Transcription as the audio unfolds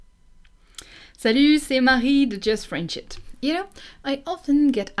Salut, c'est Marie de Just French It. You know, I often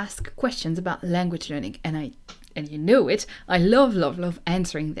get asked questions about language learning, and you know it, I love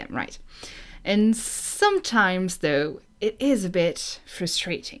answering them, right? And sometimes, though, it is a bit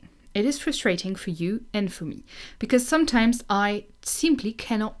frustrating. It is frustrating for you and for me, because sometimes I simply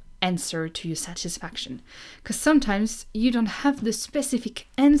cannot answer to your satisfaction, because sometimes you don't have the specific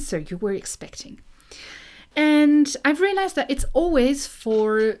answer you were expecting. And I've realized that it's always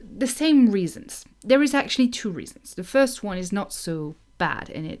for the same reasons. There is actually two reasons. The first one is not so bad,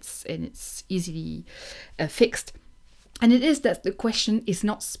 and it's easily fixed. And it is that the question is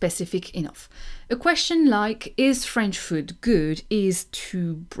not specific enough. A question like, is French food good, is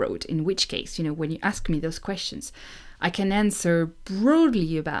too broad. In which case, when you ask me those questions, I can answer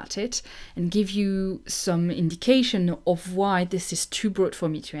broadly about it and give you some indication of why this is too broad for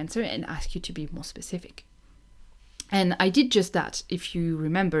me to answer and ask you to be more specific. And I did just that, if you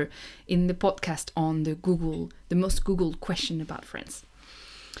remember, in the podcast on the most Googled question about France.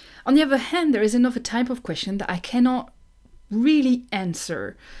 On the other hand, there is another type of question that I cannot really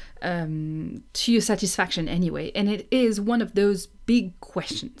answer to your satisfaction anyway, and it is one of those big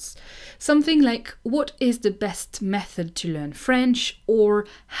questions. Something like, what is the best method to learn French, or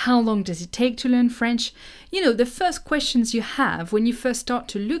how long does it take to learn French? The first questions you have when you first start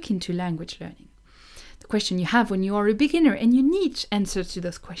to look into language learning. The question you have when you are a beginner and you need answers to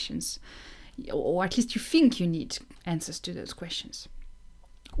those questions, or at least you think you need answers to those questions.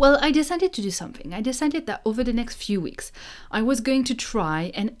 Well, I decided to do something. I decided that over the next few weeks, I was going to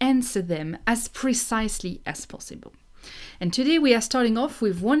try and answer them as precisely as possible. And today we are starting off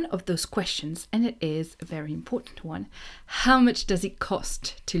with one of those questions, and it is a very important one. How much does it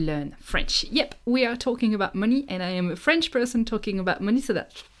cost to learn French? Yep, we are talking about money, and I am a French person talking about money, so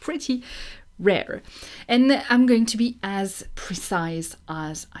that's pretty rare. And I'm going to be as precise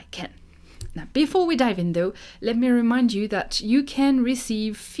as I can. Now, before we dive in though, let me remind you that you can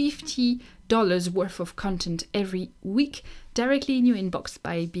receive $50 worth of content every week directly in your inbox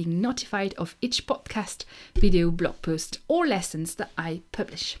by being notified of each podcast, video, blog post, or lessons that I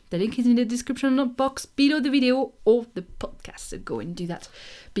publish. The link is in the description box below the video or the podcast, so go and do that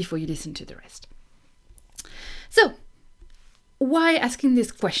before you listen to the rest. So, why asking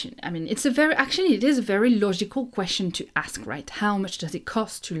this question? I mean, it is a very logical question to ask, right? How much does it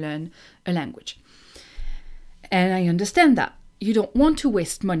cost to learn a language? And I understand that. You don't want to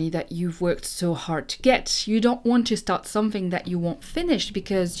waste money that you've worked so hard to get. You don't want to start something that you won't finish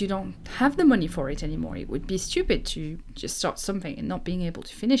because you don't have the money for it anymore. It would be stupid to just start something and not being able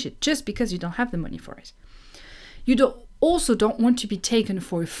to finish it just because you don't have the money for it. You also don't want to be taken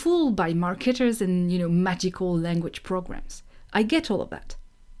for a fool by marketers and, magical language programs. I get all of that.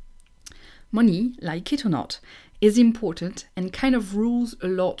 Money, like it or not, is important and kind of rules a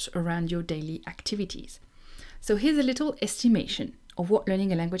lot around your daily activities. So here's a little estimation of what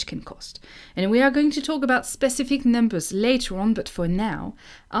learning a language can cost. And we are going to talk about specific numbers later on, but for now,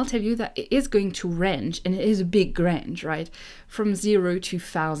 I'll tell you that it is going to range, and it is a big range, right? From $0 to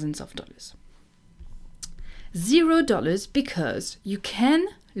thousands of dollars. $0 because you can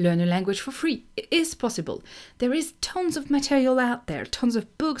learn a language for free. It is possible. There is tons of material out there, tons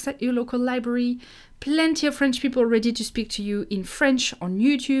of books at your local library, plenty of French people ready to speak to you in French on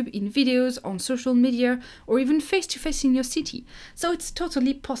YouTube, in videos, on social media, or even face-to-face in your city. So it's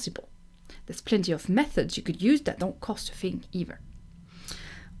totally possible. There's plenty of methods you could use that don't cost a thing either.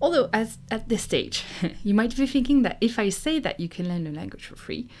 Although, at this stage, you might be thinking that if I say that you can learn a language for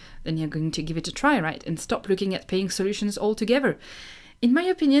free, then you're going to give it a try, right? And stop looking at paying solutions altogether. In my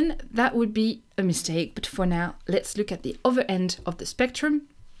opinion, that would be a mistake, but for now, let's look at the other end of the spectrum,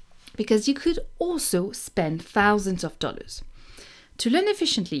 because you could also spend thousands of dollars. To learn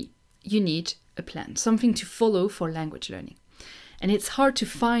efficiently, you need a plan, something to follow for language learning. And it's hard to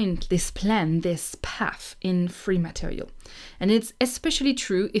find this plan, this path in free material. And it's especially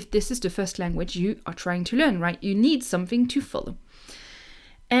true if this is the first language you are trying to learn, right? You need something to follow.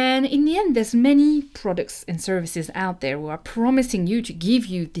 And in the end, there's many products and services out there who are promising you to give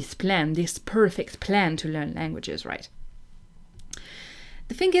you this plan, this perfect plan to learn languages, right?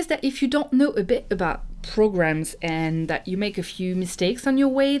 The thing is that if you don't know a bit about programs and that you make a few mistakes on your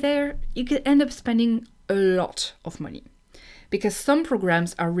way there, you could end up spending a lot of money. Because some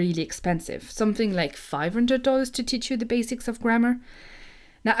programs are really expensive, something like $500 to teach you the basics of grammar.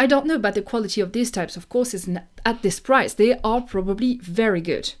 Now, I don't know about the quality of these types of courses at this price. They are probably very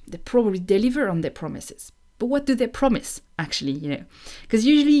good. They probably deliver on their promises. But what do they promise, actually, Because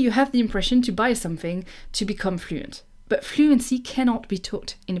usually you have the impression to buy something to become fluent. But fluency cannot be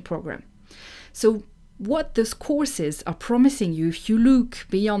taught in a program. So what those courses are promising you, if you look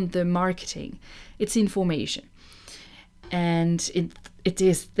beyond the marketing, it's information. And it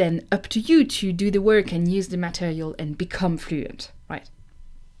is then up to you to do the work and use the material and become fluent, right?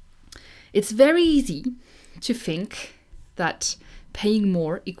 It's very easy to think that paying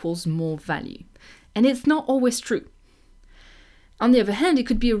more equals more value. And it's not always true. On the other hand, it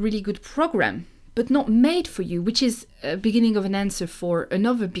could be a really good program, but not made for you, which is a beginning of an answer for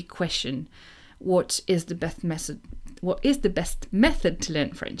another big question. What is the best method? What is the best method to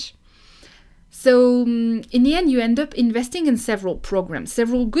learn French? So in the end, you end up investing in several programs,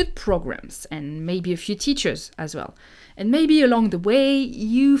 several good programs, and maybe a few teachers as well. And maybe along the way,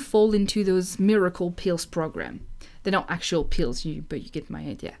 you fall into those miracle pills program. They're not actual pills, but you get my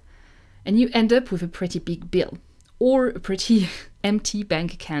idea. And you end up with a pretty big bill, or a pretty empty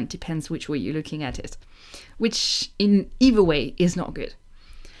bank account, depends which way you're looking at it, which in either way is not good.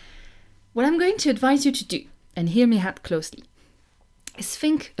 What I'm going to advise you to do, and hear me out closely, is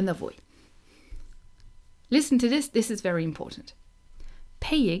think another way. Listen to this is very important.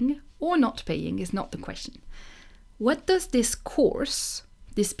 Paying or not paying is not the question. What does this course,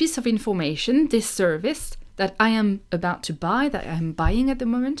 this piece of information, this service that I am about to buy, that I am buying at the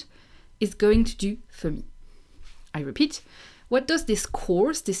moment, is going to do for me? I repeat, what does this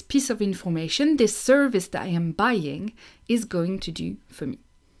course, this piece of information, this service that I am buying is going to do for me?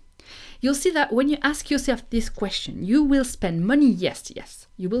 You'll see that when you ask yourself this question, you will spend money. Yes,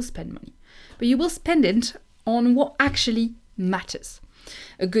 you will spend money. But you will spend it on what actually matters.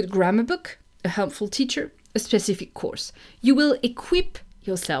 A good grammar book, a helpful teacher, a specific course. You will equip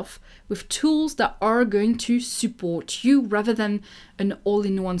yourself with tools that are going to support you rather than an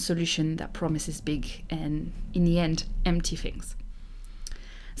all-in-one solution that promises big and, in the end, empty things.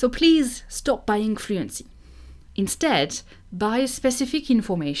 So please stop buying fluency. Instead, buy specific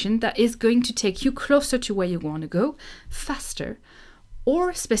information that is going to take you closer to where you want to go, faster,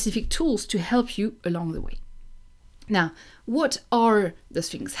 or specific tools to help you along the way. Now, what are those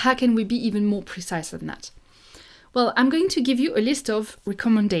things? How can we be even more precise than that? Well, I'm going to give you a list of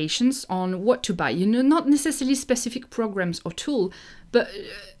recommendations on what to buy. Not necessarily specific programs or tool, but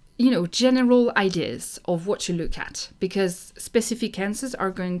general ideas of what to look at, because specific answers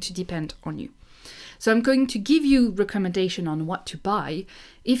are going to depend on you. So I'm going to give you recommendation on what to buy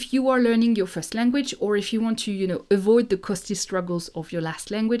if you are learning your first language, or if you want to, avoid the costly struggles of your last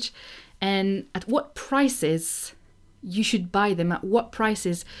language, and at what prices you should buy them, at what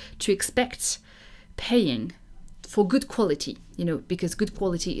prices to expect paying for good quality, because good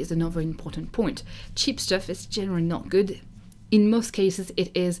quality is another important point. Cheap stuff is generally not good. In most cases,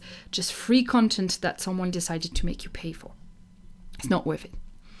 it is just free content that someone decided to make you pay for. It's not worth it.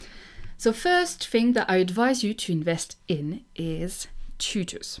 So first thing that I advise you to invest in is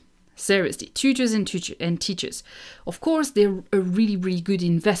tutors. Seriously, tutors and teachers. Of course, they're a really, really good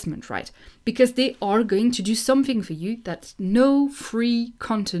investment, right? Because they are going to do something for you that no free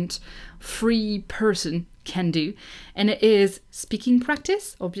content, free person can do. And it is speaking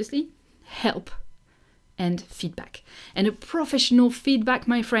practice, obviously, help, and feedback. And a professional feedback,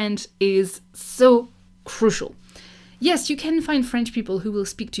 my friend, is so crucial. Yes, you can find French people who will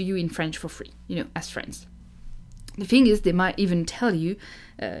speak to you in French for free, as friends. The thing is, they might even tell you,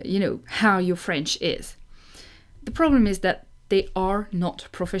 how your French is. The problem is that they are not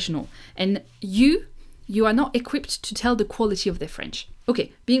professional. And you are not equipped to tell the quality of their French.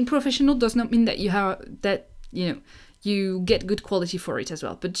 Okay, being professional does not mean that you get good quality for it as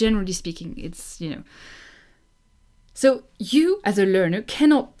well. But generally speaking, it's, So you, as a learner,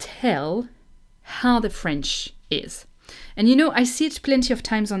 cannot tell how the French is. And I see it plenty of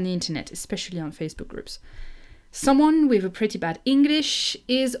times on the internet, especially on Facebook groups. Someone with a pretty bad English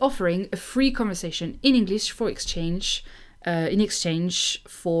is offering a free conversation in English for exchange, in exchange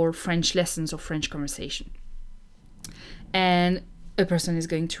for French lessons or French conversation. And a person is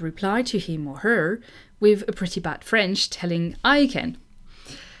going to reply to him or her with a pretty bad French telling, I can.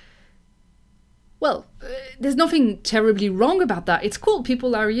 Well, there's nothing terribly wrong about that. It's cool.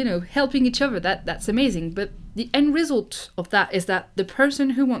 People are, helping each other. That's amazing. But the end result of that is that the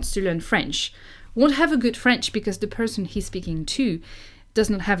person who wants to learn French won't have a good French because the person he's speaking to does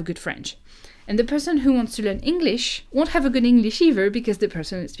not have a good French. And the person who wants to learn English won't have a good English either because the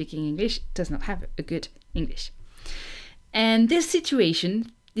person who's speaking English does not have a good English. And this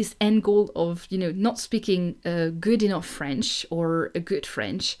situation, this end goal of, not speaking good enough French or a good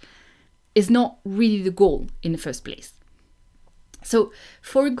French, is not really the goal in the first place. So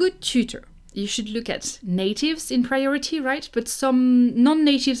for a good tutor, you should look at natives in priority, right? But some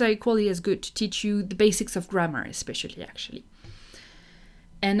non-natives are equally as good to teach you the basics of grammar, especially, actually.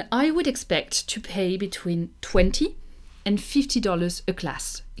 And I would expect to pay between $20 and $50 a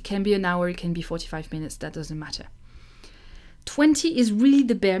class. It can be an hour, it can be 45 minutes, that doesn't matter. 20 is really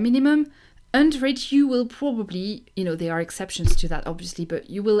the bare minimum. Under it, you will probably, there are exceptions to that, obviously, but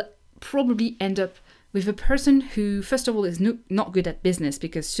you will probably end up with a person who, first of all, is not good at business,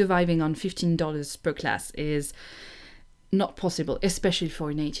 because surviving on $15 per class is not possible, especially for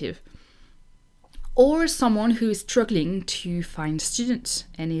a native. Or someone who is struggling to find students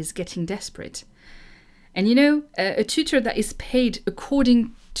and is getting desperate. And a tutor that is paid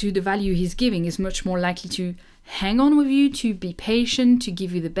according to the value he's giving is much more likely to hang on with you, to be patient, to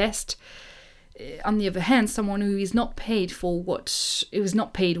give you the best. On the other hand, someone who is not paid for what is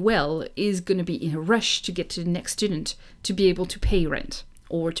not paid well is going to be in a rush to get to the next student to be able to pay rent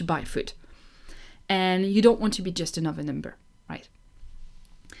or to buy food. And you don't want to be just another number, right?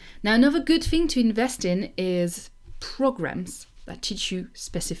 Now, another good thing to invest in is programs that teach you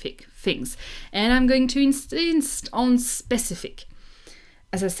specific things. And I'm going to insist on specific.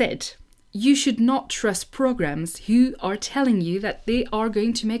 As I said, you should not trust programs who are telling you that they are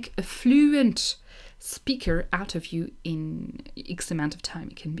going to make a fluent speaker out of you in X amount of time.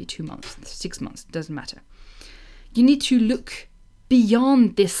 It can be 2 months, 6 months, doesn't matter. You need to look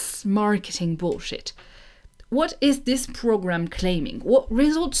beyond this marketing bullshit. What is this program claiming? What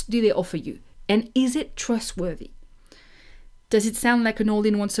results do they offer you? And is it trustworthy? Does it sound like an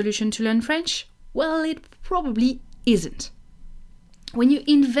all-in-one solution to learn French? Well, it probably isn't. When you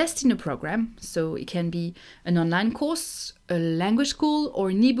invest in a program, so it can be an online course, a language school, or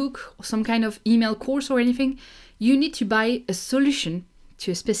an ebook, or some kind of email course or anything, you need to buy a solution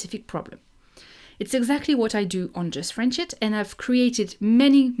to a specific problem. It's exactly what I do on Just French It, and I've created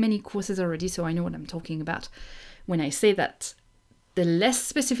many, many courses already, so I know what I'm talking about when I say that the less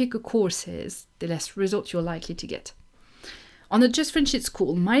specific a course is, the less results you're likely to get. On the Just French It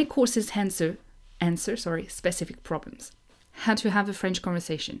school, my courses answer specific problems. How to have a French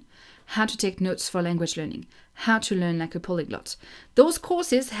conversation, how to take notes for language learning, how to learn like a polyglot. Those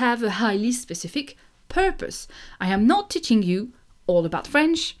courses have a highly specific purpose. I am not teaching you all about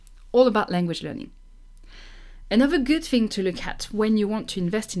French, all about language learning. Another good thing to look at when you want to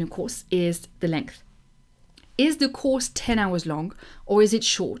invest in a course is the length. Is the course 10 hours long, or is it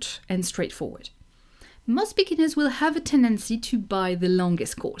short and straightforward? Most beginners will have a tendency to buy the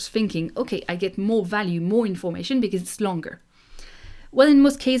longest course, thinking, okay, I get more value, more information because it's longer. Well, in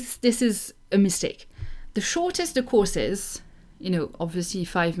most cases, this is a mistake. The shortest the course is, obviously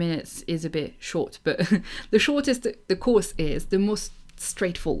 5 minutes is a bit short, but the shortest the course is, the most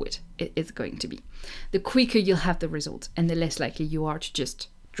straightforward it is going to be. The quicker you'll have the result, and the less likely you are to just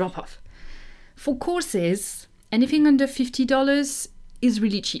drop off. For courses, anything under $50 is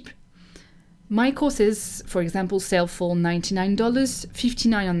really cheap. My courses, for example, sell for $99,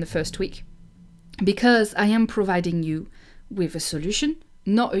 $59 on the first week, because I am providing you with a solution,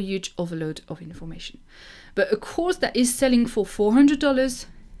 not a huge overload of information. But a course that is selling for $400,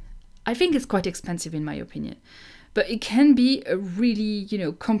 I think it's quite expensive in my opinion, but it can be a really,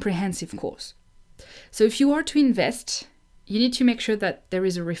 comprehensive course. So if you are to invest, you need to make sure that there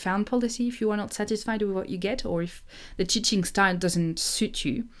is a refund policy if you are not satisfied with what you get, or if the teaching style doesn't suit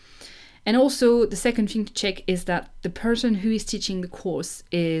you. And also, the second thing to check is that the person who is teaching the course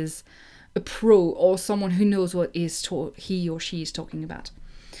is a pro or someone who knows what he or she is talking about.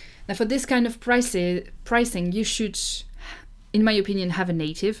 Now, for this kind of pricing, you should, in my opinion, have a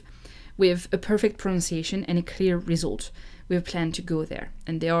native with a perfect pronunciation and a clear result with a plan to go there.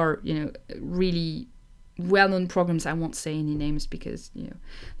 And there are, really well-known programs. I won't say any names because,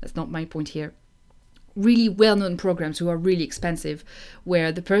 that's not my point here. Really well-known programs who are really expensive,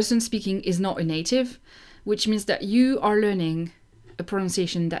 where the person speaking is not a native, which means that you are learning a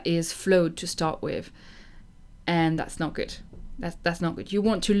pronunciation that is flowed to start with, and that's not good. That's not good. You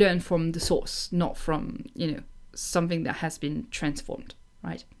want to learn from the source, not from, something that has been transformed,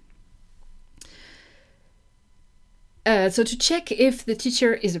 right? So to check if the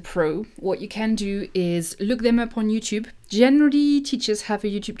teacher is a pro, what you can do is look them up on YouTube. Generally, teachers have a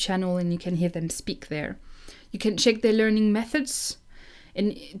YouTube channel and you can hear them speak there. You can check their learning methods.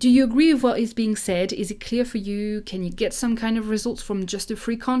 And do you agree with what is being said? Is it clear for you? Can you get some kind of results from just the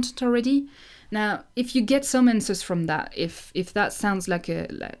free content already? Now, if you get some answers from that, if that sounds like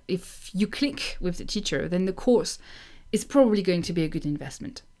if you click with the teacher, then the course is probably going to be a good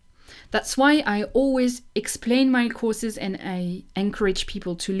investment. That's why I always explain my courses and I encourage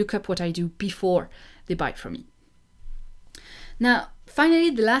people to look up what I do before they buy from me. Now, finally,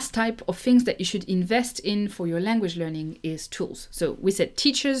 the last type of things that you should invest in for your language learning is tools. So we said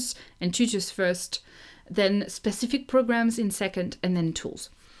teachers and tutors first, then specific programs in second, and then tools.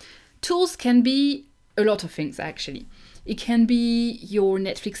 Tools can be a lot of things, actually. It can be your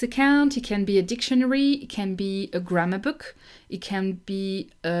Netflix account, it can be a dictionary, it can be a grammar book, it can be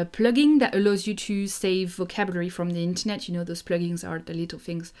a plugin that allows you to save vocabulary from the internet. You know, those plugins are the little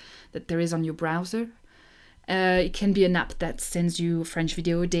things that there is on your browser. It can be an app that sends you a French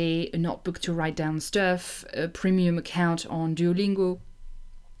video a day, a notebook to write down stuff, a premium account on Duolingo.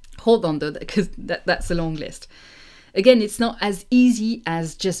 Hold on though, because that's a long list. Again, it's not as easy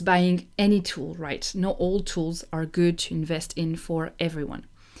as just buying any tool, right? Not all tools are good to invest in for everyone.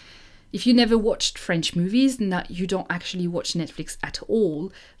 If you never watched French movies and that you don't actually watch Netflix at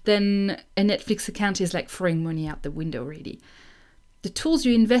all, then a Netflix account is like throwing money out the window, really. The tools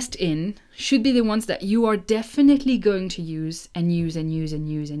you invest in should be the ones that you are definitely going to use and use and use and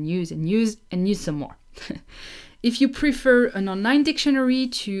use and use and use and use some more. If you prefer an online dictionary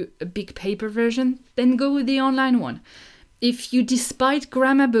to a big paper version, then go with the online one. If you despise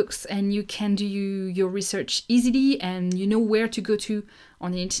grammar books and you can do your research easily and you know where to go to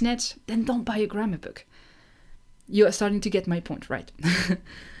on the internet, then don't buy a grammar book. You are starting to get my point, right?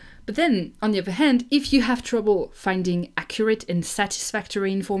 But then, on the other hand, if you have trouble finding accurate and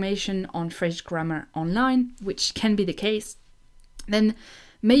satisfactory information on French grammar online, which can be the case, then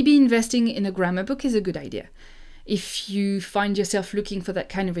maybe investing in a grammar book is a good idea. If you find yourself looking for that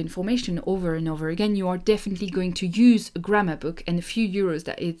kind of information over and over again, you are definitely going to use a grammar book, and a few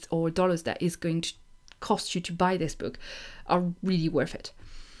euros or dollars that is going to cost you to buy this book are really worth it.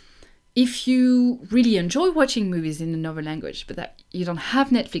 If you really enjoy watching movies in another language, but that you don't have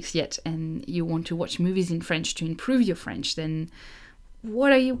Netflix yet and you want to watch movies in French to improve your French, then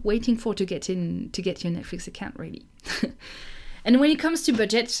what are you waiting for to get your Netflix account, really? And when it comes to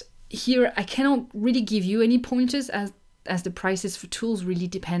budget, here I cannot really give you any pointers as the prices for tools really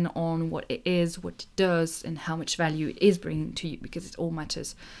depend on what it is, what it does, and how much value it is bringing to you, because it all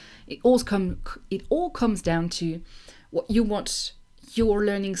matters. It all comes down to what you want, your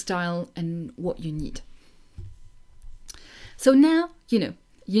learning style, and what you need. So now you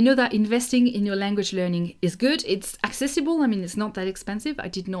know that investing in your language learning is good. It's accessible. I mean, it's not that expensive. I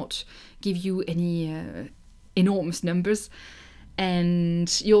did not give you any enormous numbers.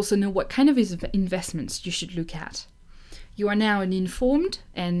 And you also know what kind of investments you should look at. You are now an informed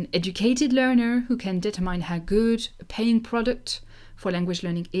and educated learner who can determine how good a paying product for language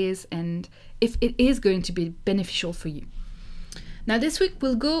learning is and if it is going to be beneficial for you. Now this week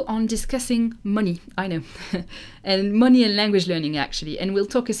we'll go on discussing money, I know, and money and language learning actually, and we'll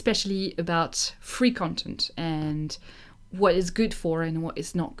talk especially about free content and what is good for and what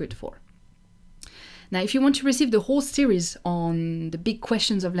is not good for. Now, if you want to receive the whole series on the big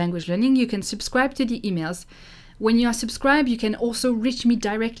questions of language learning, you can subscribe to the emails. When you are subscribed, you can also reach me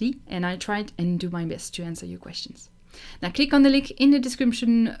directly, and I try and do my best to answer your questions. Now, click on the link in the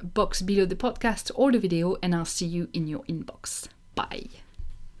description box below the podcast or the video, and I'll see you in your inbox. Bye.